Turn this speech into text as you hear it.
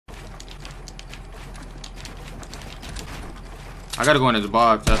I gotta go in his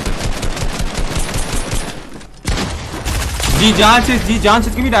box. That's it. G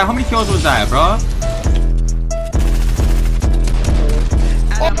Johnson, give me that. How many kills was that, bro?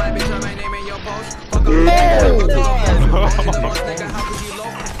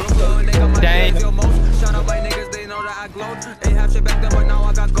 Dang.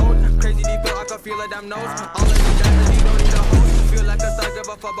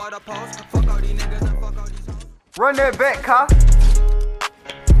 Run that back, car.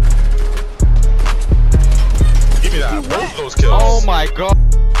 Give me that. Both those kills. Oh my god.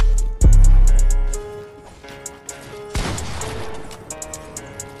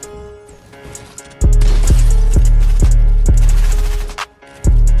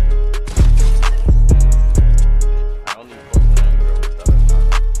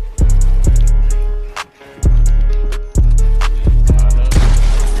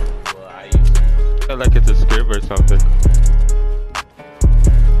 Like it's a script or something.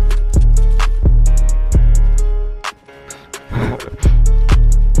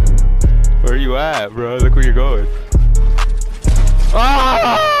 Where you at, bro? Look where you're going.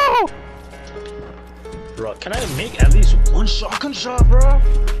 Oh! Bro, can I make at least one shotgun shot, bro?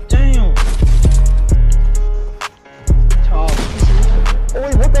 Damn. Oh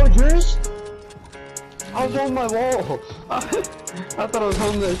wait, what, that was yours? I was on my wall. I thought I was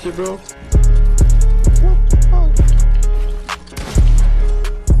holding that shit, bro.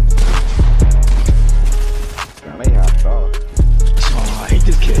 Oh, I hate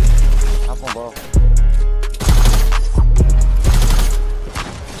this kid. Hop on, bro.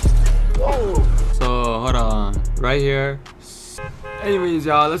 Whoa. So hold on, right here. Anyways,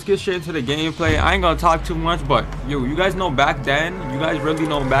 y'all, let's get straight into the gameplay. I ain't gonna talk too much, but yo, you guys know back then. You guys really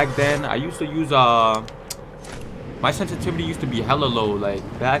know back then. I used to use my sensitivity used to be hella low like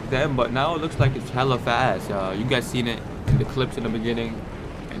back then, but now it looks like it's hella fast. You guys seen it in the clips in the beginning,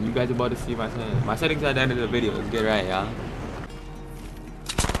 and you guys about to see my settings. My settings at the end of the video. Let's get right, y'all.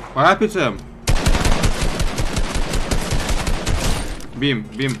 What happened to him? Beam.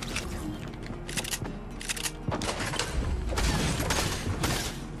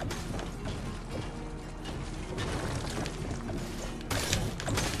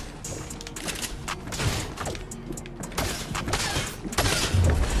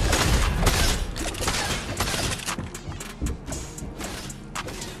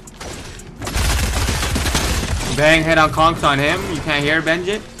 Bang, head on conks on him. You can't hear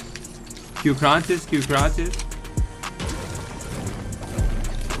Benjit. Q Crontis.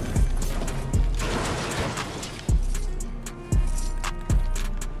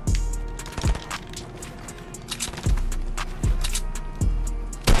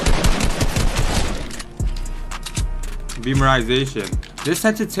 Beamerization. This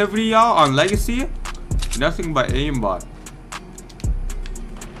sensitivity, y'all, on Legacy, nothing but aimbot.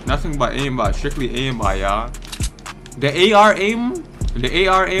 Nothing but aimbot. Strictly aimbot, y'all. The AR aim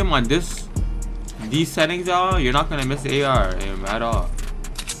on these settings, y'all, you're not gonna miss the AR aim at all.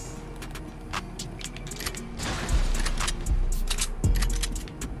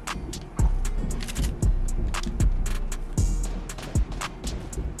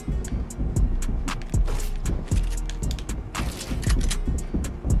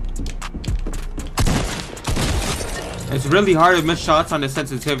 It's really hard to miss shots on the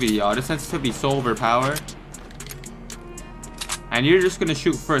sensitivity, y'all. The sensitivity is so overpowered. And you're just gonna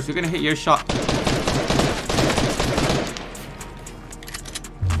shoot first. You're gonna hit your shot.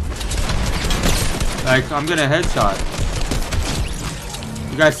 Like, I'm gonna headshot.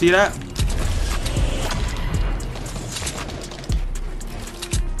 You guys see that?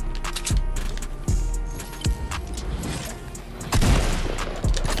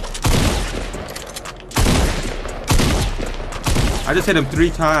 I just hit him 3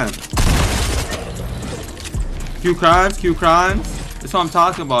 times. Q crons. That's what I'm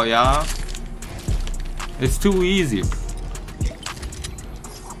talking about, y'all. It's too easy.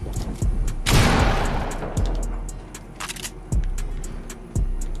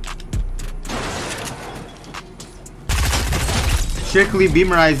 Strictly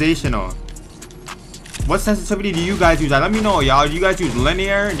beamerizational. What sensitivity do you guys use? Let me know, y'all. Do you guys use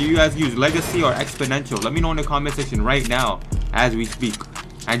linear? Do you guys use legacy or exponential? Let me know in the comment section right now as we speak.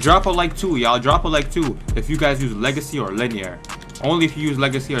 And drop a like too, y'all. Drop a like too if you guys use legacy or linear. Only if you use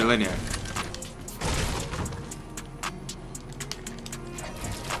legacy or linear.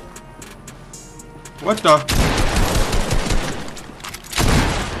 What the?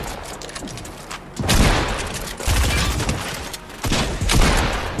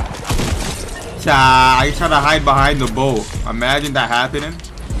 Cha, you try to hide behind the boat. Imagine that happening.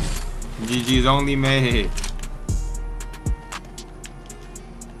 GG's only made.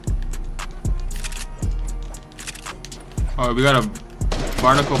 Oh, we got a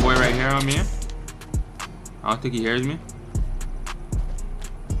barnacle boy right here on me. I don't think he hears me.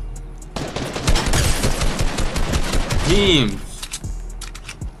 Beams.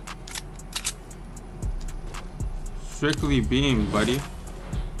 Strictly beams, buddy.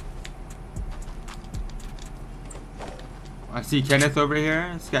 I see Kenneth over here.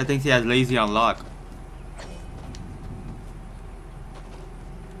 This guy thinks he has lazy on lock.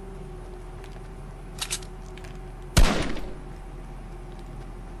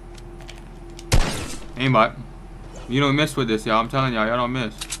 Aimbot. You don't miss with this, y'all. I'm telling y'all, y'all don't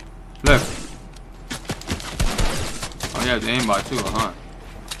miss. Look. Oh yeah, it's aimbot too, huh?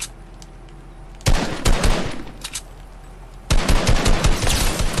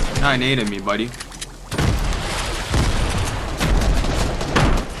 You're not nading me, buddy.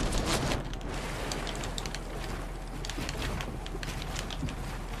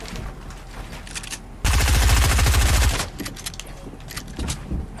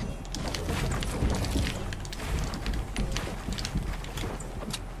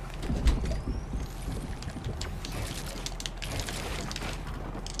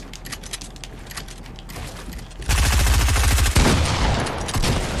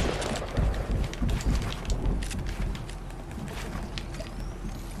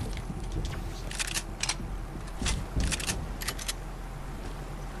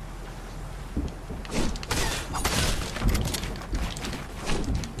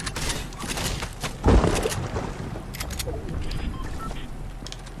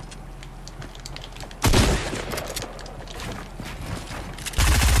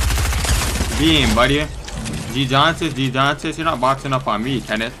 Beam, buddy. G Johnson, you're not boxing up on me,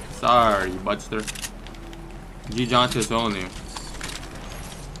 Kenneth. Sorry, Budster. G Johnson only.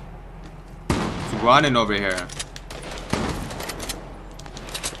 It's running over here.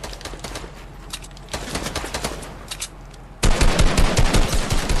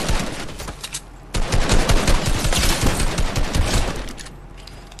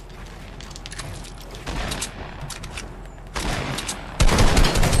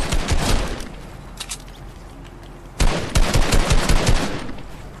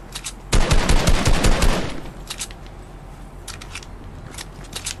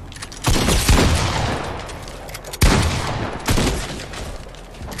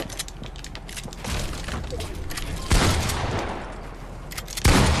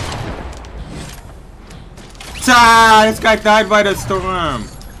 Ah, this guy died by the storm.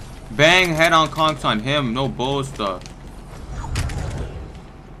 Bang, head on conks on him. No bull stuff.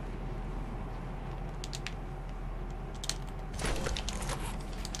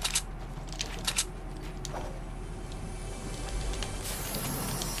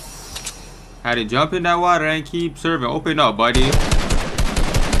 Had to jump in that water and keep serving. Open up, buddy.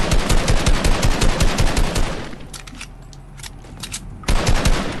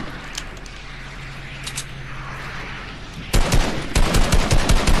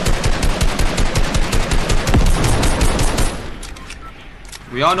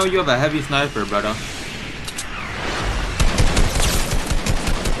 We all know you have a heavy sniper, brother.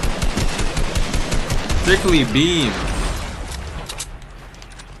 Strictly beam.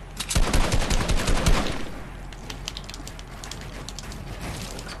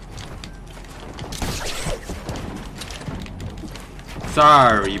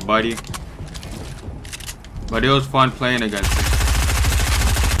 Sorry, buddy. But it was fun playing against him.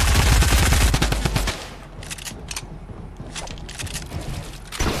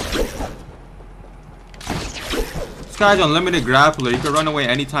 This guy's unlimited grappler. He can run away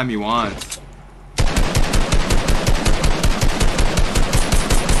anytime he wants.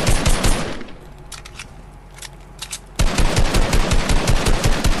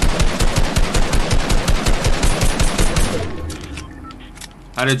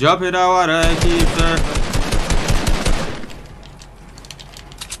 Had to jump in that water and keep surfing.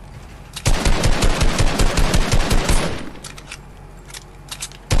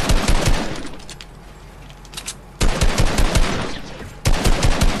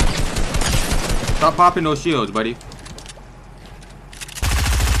 Stop popping those shields, buddy.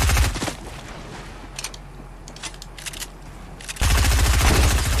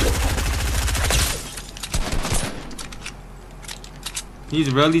 He's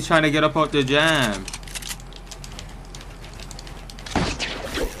really trying to get up out the jam.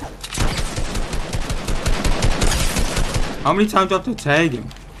 How many times do I have to tag him?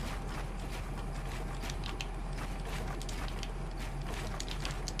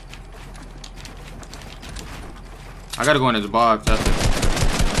 I gotta go in his box. That's it.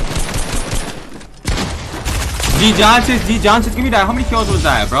 G Johnson, give me that. How many kills was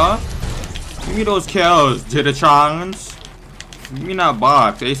that, bro? Give me those kills, Jittertrons. Me not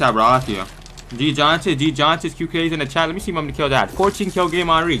box. ASAP Rocky. G Johnson, QK's in the chat. Let me see how many kills I had. 14 kill game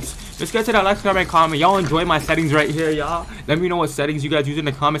on Reeks. Let's get to that. Like, comment, comment. Y'all enjoy my settings right here, y'all. Let me know what settings you guys use in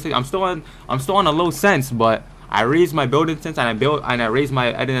the comments. I'm still on a low sense, but I raised my building sense and I raised my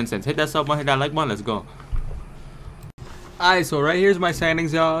editing sense. Hit that sub button, hit that like button. Let's go. Alright, so right here's my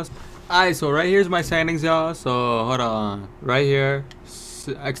settings, y'all. So hold on. Right here,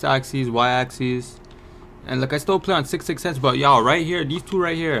 x-axis, y-axis. And like I still play on 6 cents, but y'all right here, these two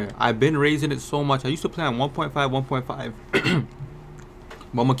right here, I've been raising it so much. I used to play on 1.5, 1.5.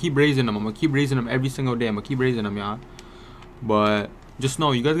 But I'm gonna keep raising them. I'm gonna keep raising them every single day. I'm gonna keep raising them, y'all. But just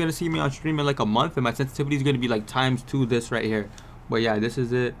know, you guys are gonna see me on stream in like a month, and my sensitivity is gonna be like ×2 this right here. But yeah, this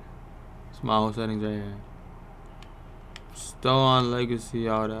is it. Small settings right here. Still on legacy,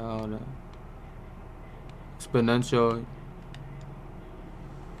 all that. Exponential.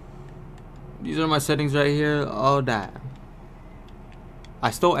 These are my settings right here, all that. I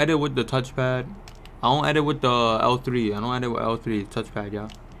still edit with the touchpad. I don't edit with the L3. I don't edit with L3 touchpad,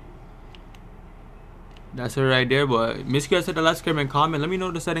 y'all. That's it right there. But make sure you guys hit the like, subscribe, and comment. Let me know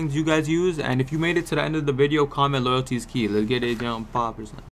the settings you guys use. And if you made it to the end of the video, comment loyalty is key. Let's get it down 5%.